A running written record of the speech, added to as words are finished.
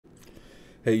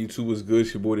Hey YouTube, what's good?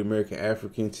 It's your boy the American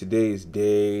African. Today is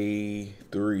day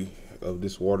 3 of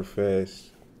this water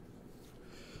fast.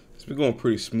 It's been going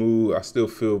pretty smooth. I still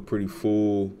feel pretty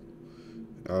full.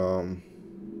 Um,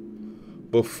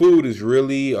 but food is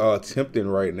really tempting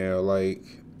right now. Like,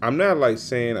 I'm not like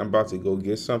saying I'm about to go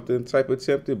get something type of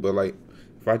tempted, but like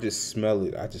if I just smell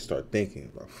it, I just start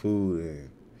thinking about food, and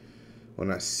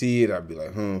when I see it, I'd be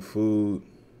like, food.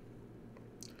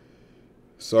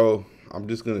 So I'm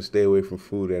just gonna stay away from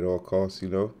food at all costs,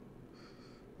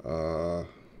 Uh,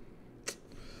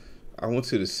 I went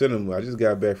to the cinema. I just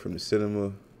got back from the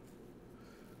cinema.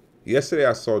 Yesterday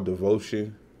I saw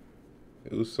Devotion.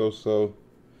 It was so.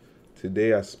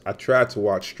 Today I tried to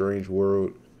watch Strange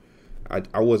World.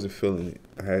 I wasn't feeling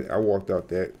it. I walked out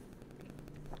that.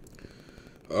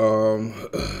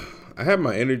 I have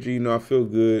my energy. I feel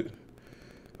good.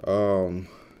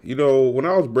 When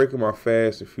I was breaking my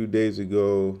fast a few days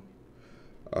ago,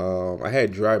 I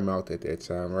had dry mouth at that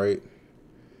time, right?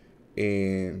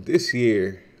 And this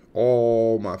year,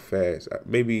 all my fasts,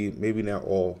 maybe not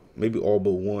all, maybe all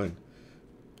but one,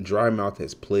 dry mouth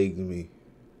has plagued me.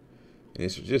 And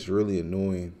it's just really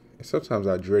annoying. And sometimes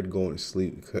I dread going to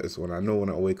sleep because when I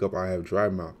wake up, I have dry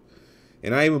mouth.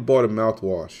 And I even bought a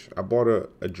mouthwash. I bought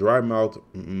a dry mouth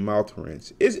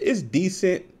rinse. It's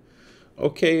decent,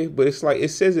 okay, but it's like it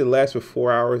says it lasts for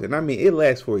 4 hours, and I mean it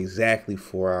lasts for exactly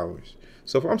 4 hours.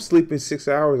 So if I'm sleeping 6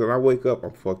 hours and I wake up,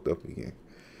 I'm fucked up again.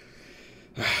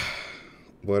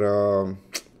 But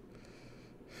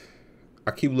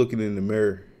I keep looking in the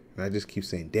mirror and I just keep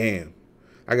saying, damn,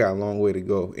 I got a long way to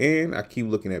go. And I keep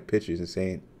looking at pictures and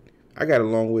saying, I got a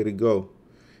long way to go.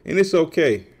 And it's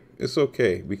okay. It's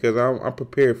okay because I'm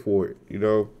prepared for it,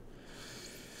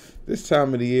 This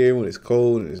time of the year when it's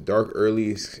cold and it's dark early,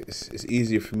 it's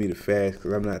easier for me to fast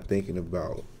because I'm not thinking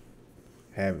about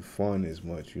having fun as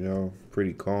much,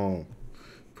 Pretty calm,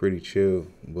 pretty chill,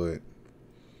 but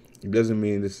it doesn't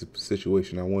mean this is a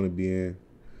situation I want to be in.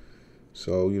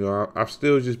 So, I've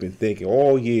still just been thinking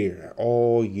all year.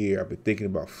 I've been thinking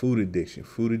about food addiction,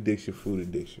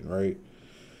 right?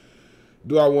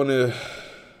 Do I want to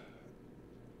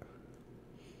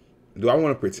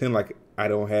pretend like I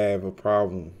don't have a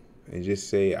problem and just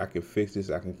say I can fix this,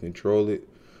 I can control it?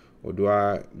 Or do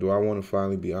I want to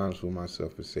finally be honest with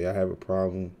myself and say I have a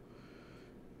problem?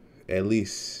 At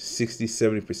least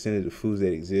 60-70% of the foods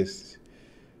that exist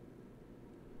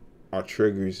are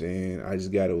triggers, and I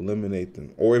just got to eliminate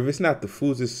them. Or if it's not the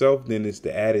foods itself, then it's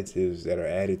the additives that are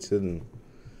added to them,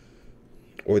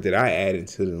 or that I add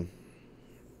into them.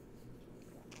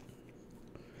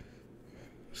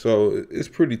 So it's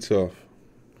pretty tough.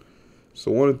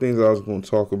 So one of the things I was going to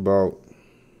talk about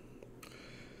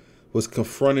was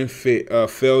confronting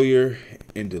failure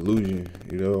and delusion.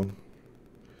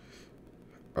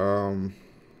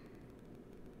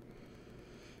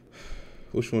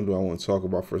 Which one do I want to talk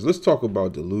about first? Let's talk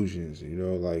about delusions,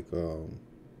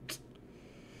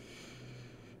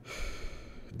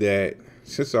 that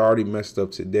since I already messed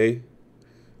up today,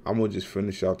 I'm going to just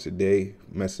finish out today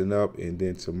messing up, and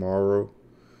then tomorrow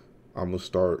I'm going to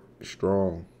start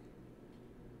strong.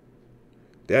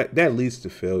 That leads to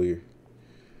failure.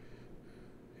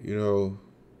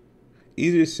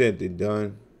 Easier said than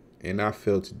done, and I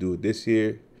failed to do it this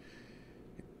year,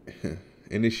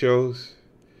 and it shows.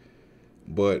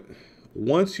 But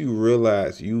once you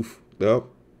realize you fucked up,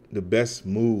 the best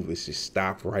move is to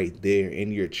stop right there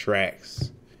in your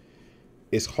tracks.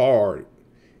 It's hard,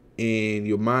 and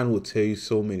your mind will tell you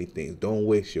so many things. Don't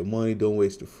waste your money. Don't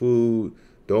waste the food.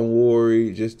 Don't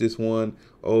worry. Just this one.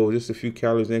 Oh, just a few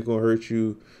calories ain't gonna hurt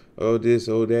you. Oh, this,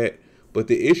 oh, that. But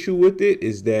the issue with it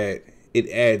is that it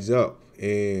adds up,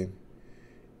 and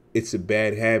it's a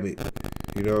bad habit,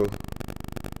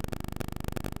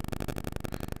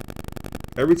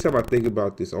 Every time I think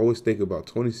about this, I always think about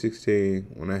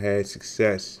 2016 when I had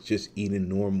success just eating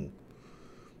normal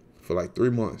for like 3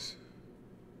 months.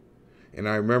 And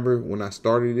I remember when I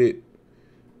started it,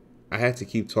 I had to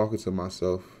keep talking to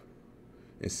myself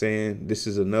and saying, this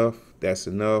is enough, that's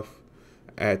enough.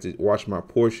 I had to watch my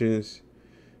portions.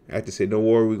 I had to say, don't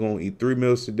worry, we're going to eat 3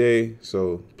 meals today,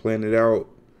 so plan it out.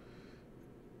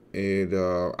 And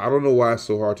I don't know why it's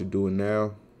so hard to do it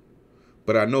now,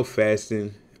 but I know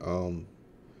fasting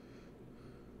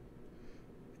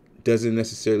doesn't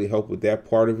necessarily help with that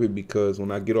part of it, because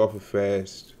when I get off a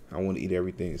fast, I want to eat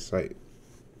everything in sight.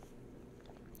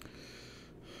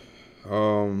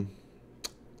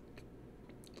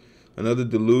 Another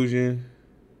delusion,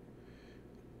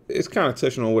 it's kind of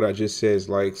touching on what I just said. It's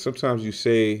like sometimes you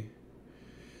say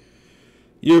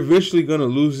you're eventually going to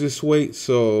lose this weight,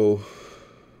 so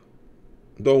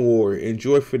don't worry,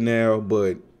 enjoy for now,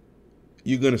 but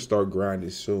you're gonna start grinding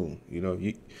soon.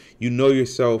 You know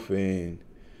yourself, and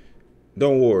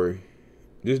don't worry.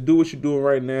 Just do what you're doing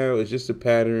right now. It's just a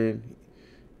pattern,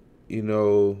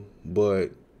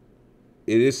 but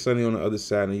it is sunny on the other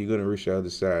side, and you're gonna reach the other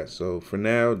side. So for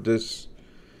now, just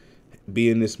be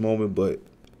in this moment, but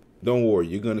don't worry,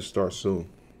 you're gonna start soon.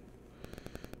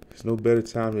 There's no better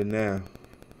time than now.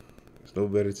 There's no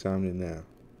better time than now.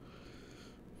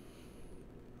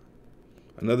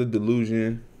 Another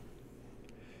delusion.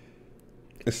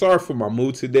 And sorry for my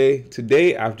mood today.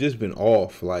 Today I've just been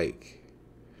off. Like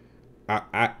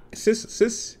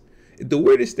since the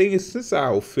weirdest thing is, since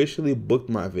I officially booked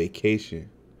my vacation,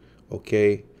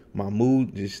 okay, my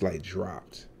mood just like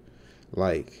dropped.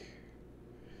 Like,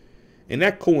 and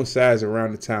that coincides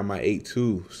around the time I ate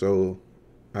too. So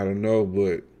I don't know,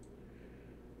 but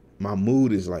my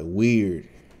mood is like weird.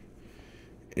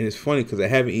 And it's funny because I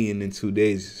haven't eaten in 2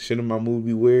 days. Shouldn't my mood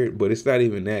be weird? But it's not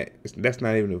even that. That's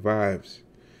not even the vibes.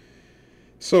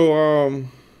 So,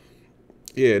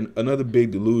 yeah, another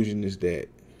big delusion is that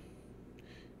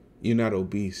you're not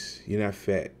obese. You're not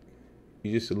fat.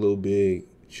 You're just a little big,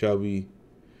 chubby,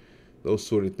 those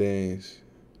sort of things.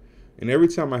 And every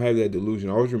time I have that delusion,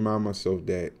 I always remind myself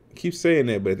that, I keep saying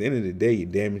that, but at the end of the day, you're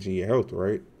damaging your health,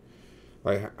 right?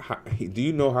 Like, do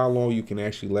you know how long you can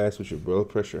actually last with your blood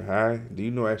pressure high? Do you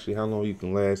know actually how long you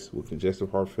can last with congestive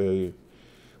heart failure,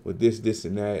 with this,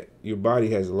 and that? Your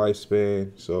body has a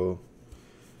lifespan, so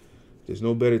there's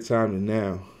no better time than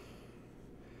now.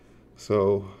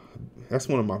 So that's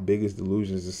one of my biggest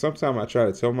delusions. And sometimes I try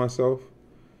to tell myself,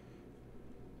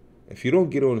 if you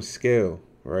don't get on a scale,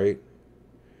 right,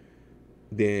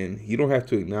 then you don't have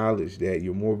to acknowledge that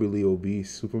you're morbidly obese,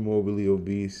 super morbidly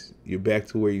obese, you're back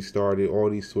to where you started, all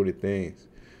these sort of things.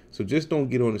 So just don't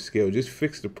get on the scale. Just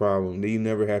fix the problem. Then you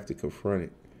never have to confront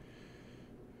it.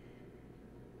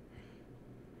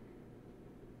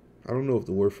 I don't know if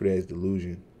the word for that is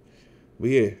delusion. But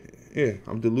yeah,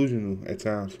 I'm delusional at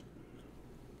times.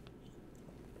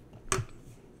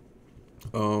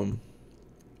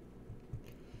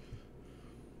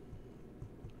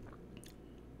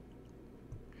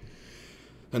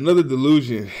 Another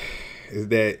delusion is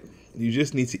that you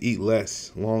just need to eat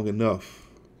less long enough.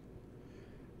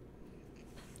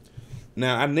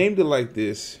 Now, I named it like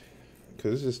this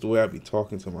because it's just the way I be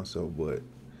talking to myself, but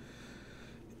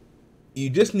you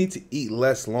just need to eat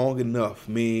less long enough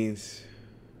means,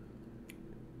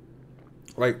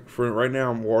 like, for right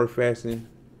now, I'm water fasting.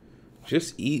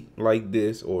 Just eat like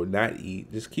this or not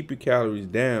eat. Just keep your calories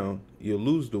down. You'll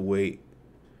lose the weight,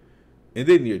 and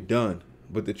then you're done.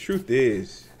 But the truth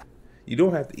is, you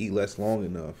don't have to eat less long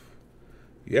enough.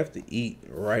 You have to eat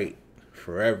right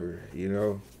forever,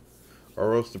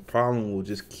 or else the problem will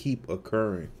just keep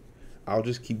occurring. I'll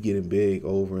just keep getting big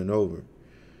over and over.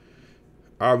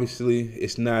 Obviously,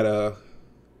 it's not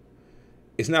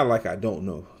like I don't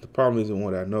know. The problem isn't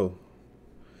what I know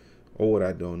or what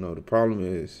I don't know. The problem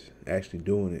is actually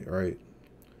doing it, right?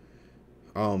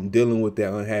 Dealing with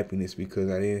that unhappiness because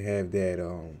I didn't have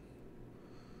that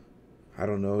I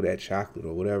don't know, that chocolate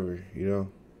or whatever,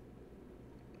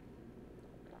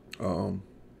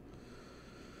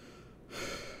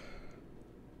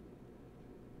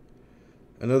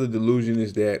 Another delusion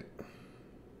is that,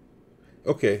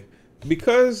 okay,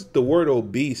 because the word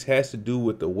obese has to do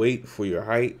with the weight for your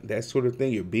height, that sort of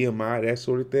thing, your BMI, that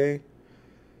sort of thing.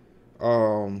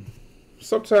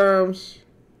 Sometimes,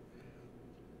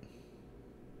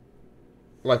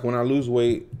 like when I lose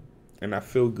weight and I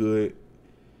feel good,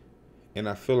 and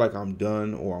I feel like I'm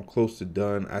done or I'm close to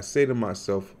done, I say to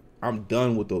myself, I'm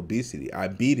done with obesity. I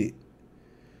beat it.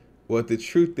 But the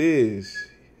truth is,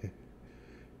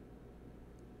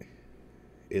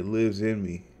 it lives in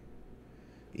me.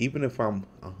 Even if I'm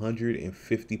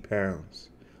 150 pounds,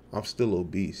 I'm still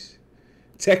obese.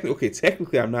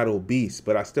 Technically I'm not obese,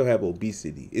 but I still have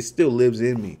obesity. It still lives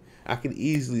in me. I can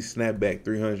easily snap back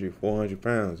 300, 400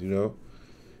 pounds,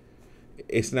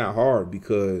 It's not hard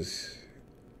because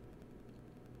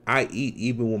I eat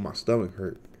even when my stomach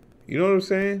hurt. You know what I'm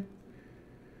saying?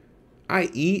 I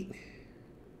eat.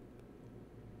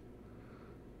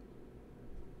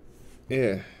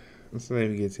 Yeah, let's not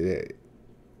even get to that.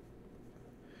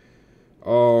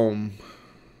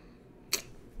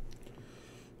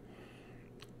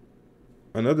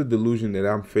 Another delusion that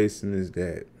I'm facing is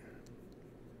that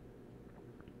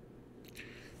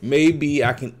maybe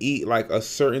I can eat like a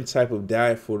certain type of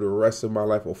diet for the rest of my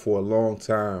life or for a long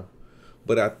time.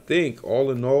 But I think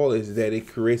all in all is that it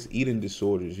creates eating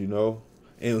disorders, And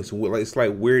it's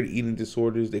like weird eating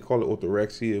disorders. They call it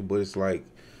orthorexia, but it's like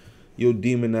you'll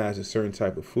demonize a certain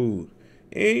type of food.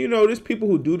 And, there's people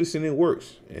who do this and it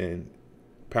works. And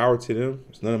Power to them.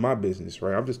 It's none of my business,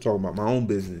 right? I'm just talking about my own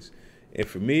business. And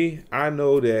for me, I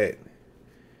know that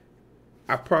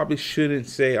I probably shouldn't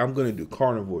say I'm going to do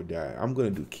carnivore diet. I'm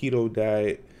going to do keto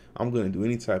diet. I'm going to do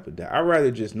any type of diet. I'd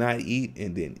rather just not eat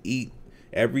and then eat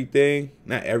everything.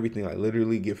 Not everything, like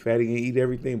literally get fatty and eat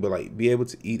everything, but like be able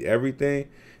to eat everything,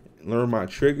 learn my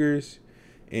triggers,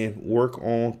 and work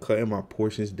on cutting my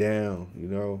portions down, you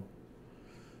know.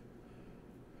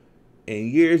 And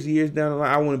years down the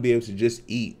line, I want to be able to just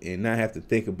eat and not have to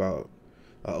think about,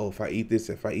 oh, if I eat this,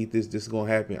 this is going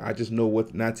to happen. I just know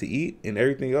what not to eat, and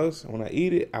everything else, when I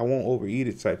eat it, I won't overeat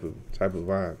it type of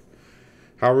vibe.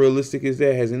 How realistic is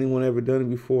that? Has anyone ever done it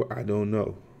before? I don't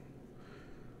know.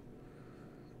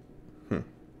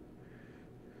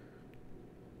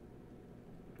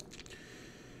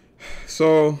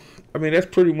 So, I mean, that's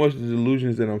pretty much the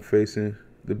delusions that I'm facing.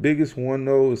 The biggest one,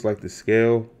 though, is like the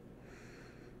scale.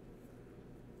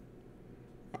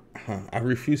 I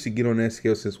refuse to get on that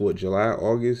scale since what, July,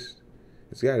 August?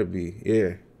 It's got to be,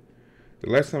 yeah. The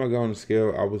last time I got on the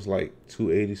scale, I was like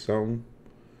 280 something,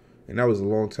 and that was a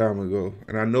long time ago.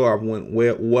 And I know I went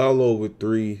well over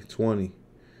 320.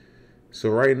 So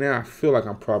right now, I feel like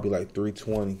I'm probably like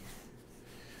 320.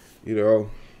 You know,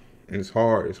 and it's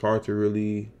hard. It's hard to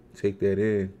really take that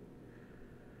in,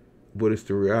 but it's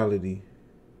the reality.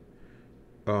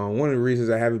 One of the reasons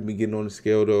I haven't been getting on the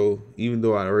scale, though, even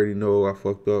though I already know I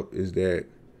fucked up, is that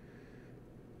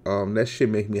that shit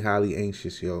make me highly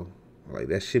anxious, yo. Like,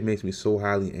 that shit makes me so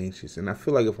highly anxious. And I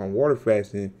feel like if I'm water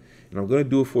fasting, and I'm going to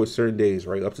do it for certain days,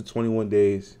 right, up to 21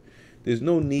 days, there's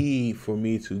no need for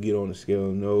me to get on the scale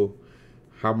and know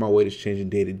how my weight is changing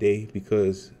day to day,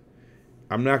 because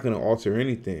I'm not going to alter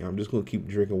anything. I'm just going to keep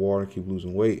drinking water and keep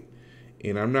losing weight.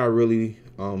 And I'm not really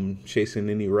chasing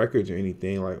any records or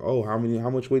anything like, oh, how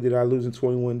much weight did I lose in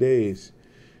 21 days?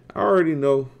 I already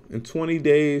know in 20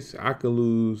 days I can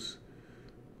lose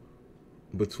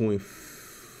between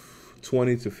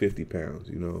 20 to 50 pounds,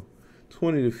 you know.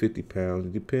 20 to 50 pounds.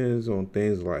 It depends on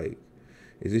things like,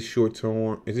 is this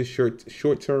short-term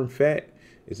fat?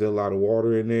 Is there a lot of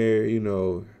water in there? You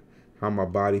know, how my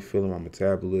body feeling, my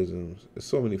metabolism. There's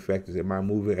so many factors. Am I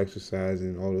moving,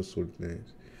 exercising, all those sort of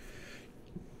things.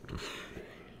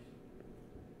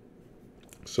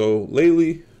 So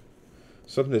lately,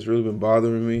 something that's really been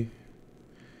bothering me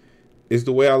is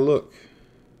the way I look.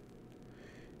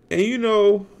 And you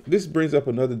know, this brings up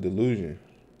another delusion.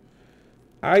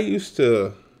 I used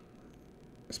to,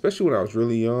 especially when I was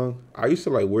really young, I used to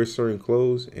like wear certain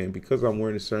clothes, and because I'm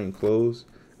wearing certain clothes,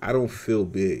 I don't feel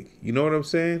big. You know what I'm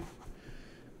saying?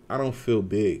 I don't feel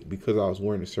big because I was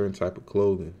wearing a certain type of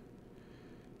clothing.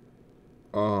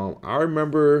 I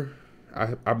remember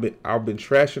I've been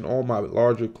trashing all my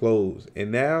larger clothes,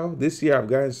 and now this year I've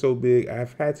gotten so big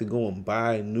I've had to go and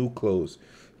buy new clothes,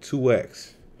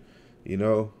 2X. You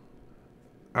know,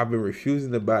 I've been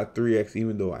refusing to buy 3X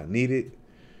even though I need it.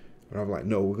 But I'm like,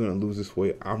 no, we're gonna lose this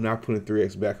weight. I'm not putting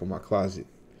 3X back in my closet.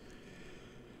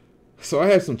 So I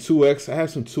have some 2X. I have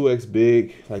some 2X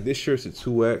big. Like, this shirt's a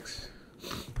 2X.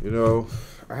 You know,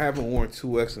 I haven't worn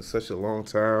 2X in such a long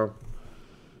time.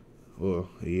 Well,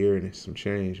 a year and some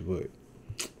change, but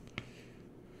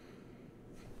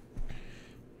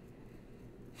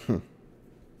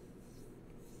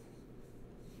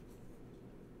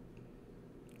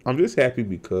I'm just happy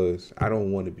because I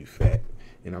don't want to be fat,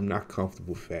 and I'm not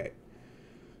comfortable fat.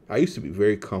 I used to be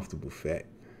very comfortable fat.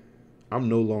 I'm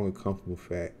no longer comfortable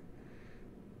fat.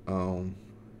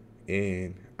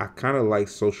 And I kind of like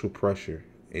social pressure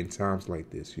in times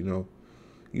like this, you know.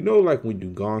 You know, like when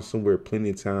you've gone somewhere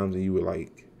plenty of times and you were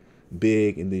like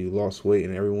big and then you lost weight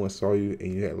and everyone saw you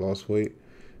and you had lost weight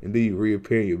and then you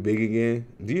reappear and you're big again.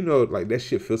 Do you know, like, that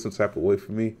shit feels some type of way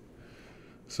for me?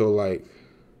 So, like,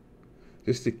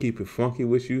 just to keep it funky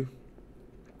with you,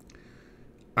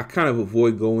 I kind of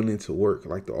avoid going into work,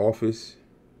 like the office.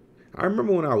 I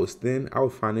remember when I was thin, I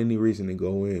would find any reason to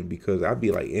go in because I'd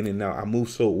be like in and out. I move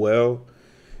so well.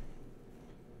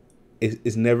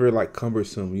 It's never like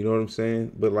cumbersome, you know what I'm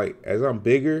saying? But like as I'm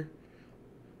bigger,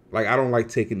 like I don't like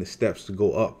taking the steps to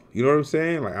go up. You know what I'm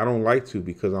saying? Like I don't like to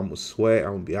because I'm gonna sweat,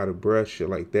 I'm gonna be out of breath, shit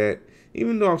like that.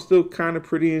 Even though I'm still kind of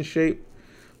pretty in shape,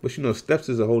 but you know, steps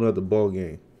is a whole nother ball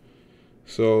game.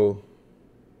 So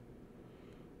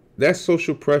that's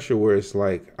social pressure where it's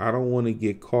like I don't want to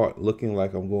get caught looking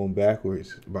like I'm going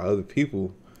backwards by other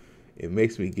people. It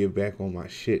makes me get back on my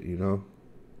shit, you know.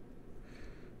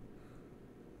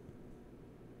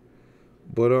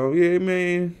 But yeah,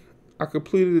 man, I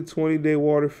completed a 20-day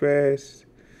water fast.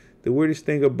 The weirdest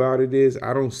thing about it is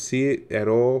I don't see it at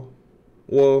all.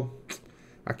 Well,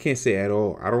 I can't say at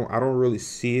all. I don't really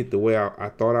see it the way I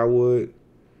thought I would.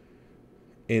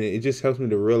 And it just helps me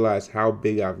to realize how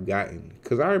big I've gotten.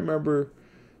 Because I remember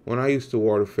when I used to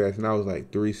water fast and I was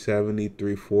like 370,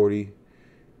 340,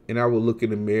 and I would look in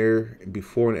the mirror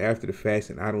before and after the fast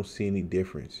and I don't see any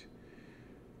difference.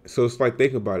 So it's like,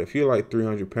 think about it. If you're like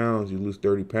 300 pounds, you lose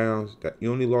 30 pounds, that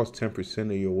you only lost 10%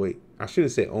 of your weight. I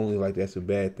shouldn't say only, like that's a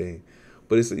bad thing.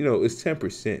 But it's, you know, it's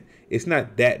 10%. It's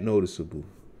not that noticeable.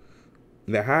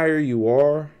 The higher you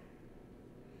are,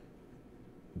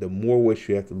 the more weight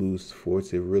you have to lose for it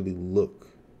to really look,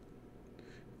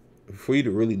 for you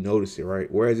to really notice it, right?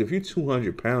 Whereas if you're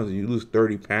 200 pounds and you lose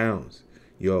 30 pounds,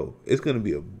 yo, it's going to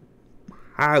be a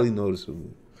highly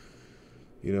noticeable,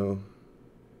 you know.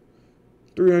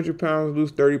 300 pounds,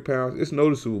 lose 30 pounds, it's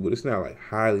noticeable, but it's not like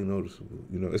highly noticeable,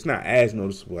 you know. It's not as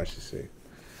noticeable, I should say.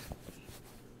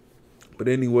 But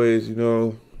anyways, you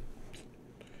know,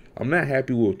 I'm not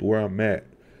happy with where I'm at,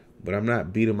 but I'm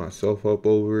not beating myself up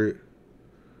over it.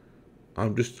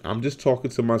 I'm just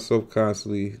talking to myself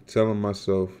constantly, telling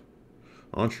myself,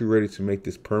 aren't you ready to make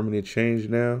this permanent change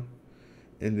now?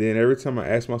 And then every time I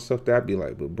ask myself that, I'd be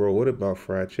like, but bro, what about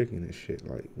fried chicken and shit?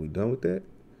 Like, we done with that?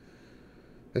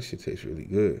 That shit tastes really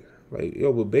good. Like,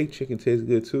 yo, but baked chicken tastes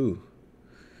good too.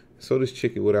 So does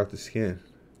chicken without the skin.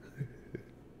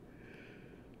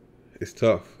 It's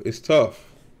tough. It's tough.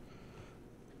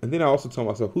 And then I also tell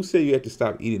myself, who said you have to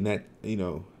stop eating that, you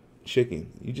know,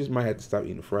 chicken? You just might have to stop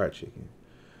eating fried chicken.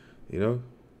 You know?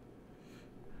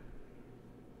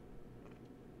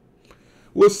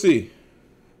 We'll see.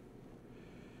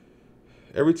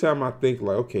 Every time I think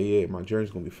like, okay, yeah, my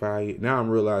journey's going to be 5 years. Now I'm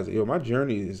realizing, yo, my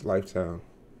journey is lifetime.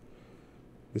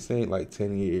 This ain't like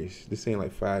 10 years. This ain't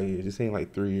like 5 years. This ain't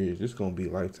like 3 years. This is going to be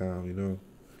a lifetime, you know?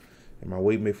 And my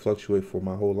weight may fluctuate for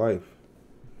my whole life.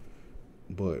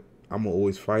 But I'm going to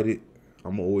always fight it.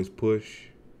 I'm going to always push.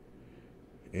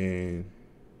 And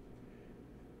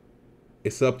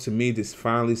it's up to me to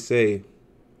finally say,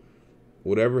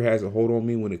 whatever has a hold on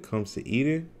me when it comes to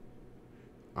eating,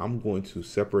 I'm going to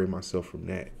separate myself from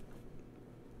that.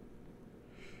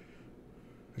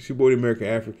 It's your boy, the American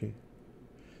African.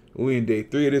 We in day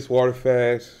 3 of this water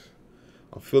fast.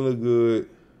 I'm feeling good.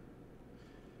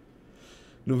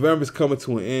 November's coming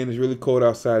to an end. It's really cold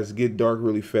outside. It's getting dark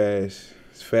really fast.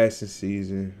 It's fasting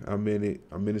season. I'm in it.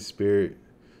 I'm in the spirit.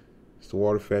 It's the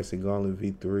Water Fasting Gauntlet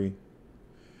V3,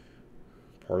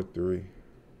 Part 3.